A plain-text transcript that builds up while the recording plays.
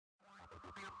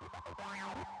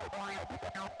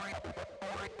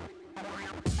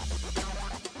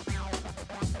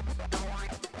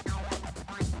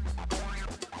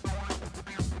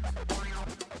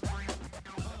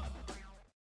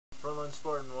Frontline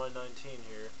Spartan 119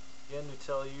 here, again to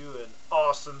tell you an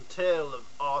awesome tale of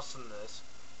awesomeness.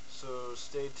 So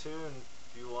stay tuned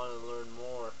if you want to learn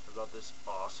more about this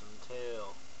awesome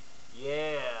tale.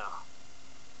 Yeah!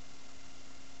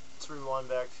 Let's rewind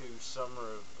back to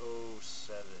summer of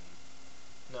 07.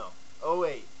 No,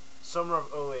 08. Summer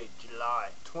of 08, July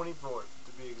 24th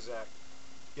to be exact.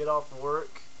 Get off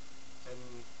work,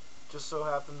 and just so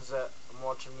happens that I'm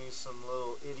watching me some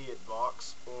little idiot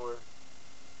box or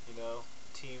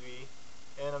TV,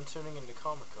 and I'm tuning into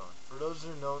ComicCon. For those who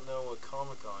don't know what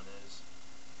ComicCon is,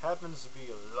 happens to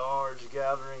be a large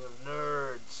gathering of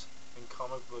nerds and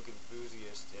comic book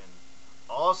enthusiasts and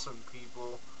awesome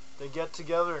people that get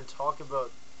together and talk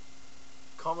about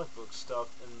comic book stuff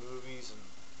and movies and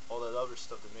all that other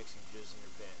stuff that makes you jizz in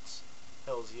your pants.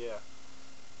 Hells yeah.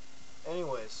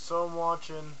 Anyways, so I'm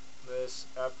watching this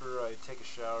after I take a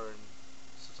shower and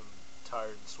since I'm tired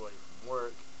and sweaty from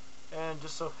work. And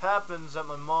just so happens that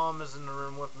my mom is in the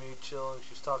room with me chilling.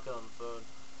 She's talking on the phone.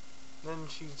 Then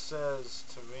she says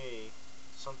to me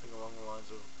something along the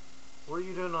lines of, "What are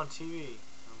you doing on TV?"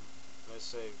 And I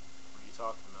say, "What are you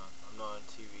talking about? I'm not on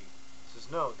TV." She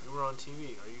says, "No, you were on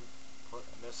TV. Are you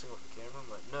messing with the camera?" I'm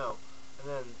like, "No." And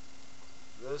then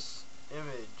this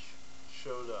image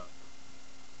showed up.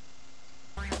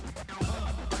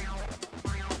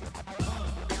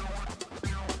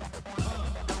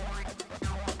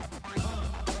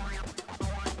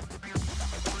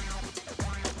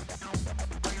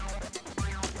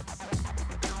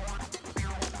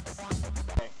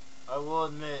 I will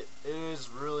admit, it is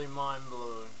really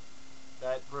mind-blowing.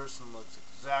 That person looks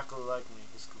exactly like me.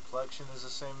 His complexion is the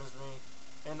same as me.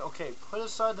 And okay, put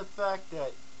aside the fact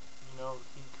that,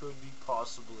 he could be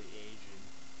possibly Asian.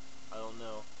 I don't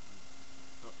know.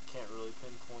 Can't really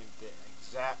pinpoint the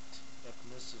exact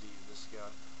ethnicity of this guy.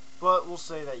 But we'll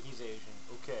say that he's Asian.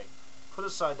 Okay. Put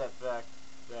aside that fact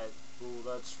that,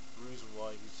 well, that's the reason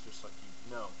why he's just like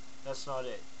you. No, that's not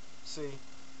it. See,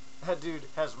 that dude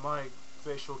has my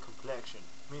facial complexion,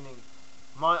 meaning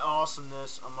my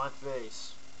awesomeness on my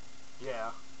face,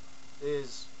 yeah,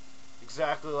 is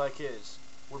exactly like his.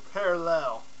 We're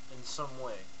parallel in some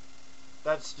way.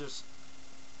 That's just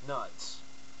nuts.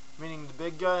 Meaning the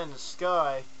big guy in the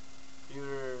sky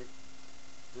either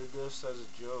did this as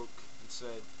a joke and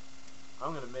said,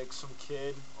 "I'm gonna make some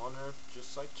kid on Earth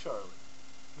just like Charlie.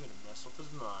 I'm gonna mess with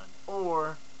his mind."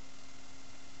 Or,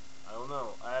 I don't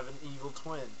know, I have an evil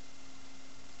twin.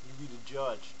 You be the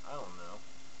judge. I don't know.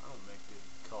 I don't make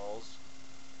good calls.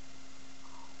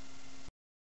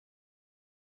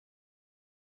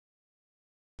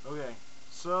 Okay,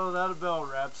 so that about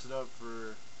wraps it up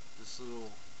for this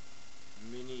little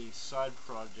mini side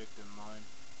project of mine.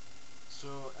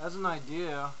 So, as an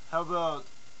idea, how about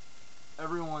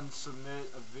everyone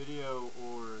submit a video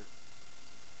or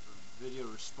a video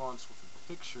response with a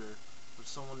picture of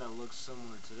someone that looks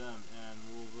similar to them, and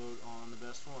we'll vote on the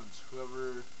best ones.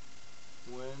 Whoever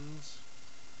wins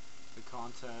the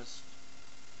contest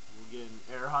will get an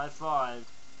air high five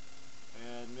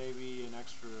and maybe an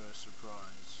extra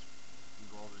surprise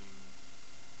involving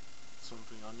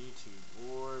something on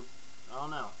YouTube, or I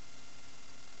don't know.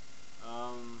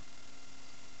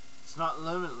 It's not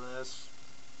limitless.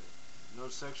 No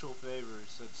sexual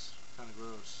favors. That's kind of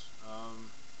gross.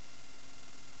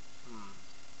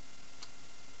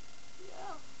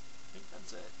 Yeah, I think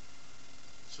that's it.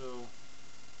 So,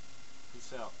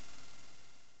 peace out.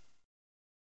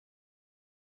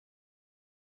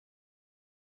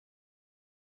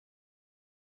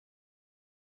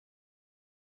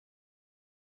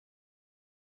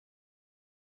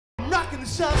 Knocking the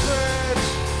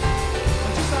suburbs.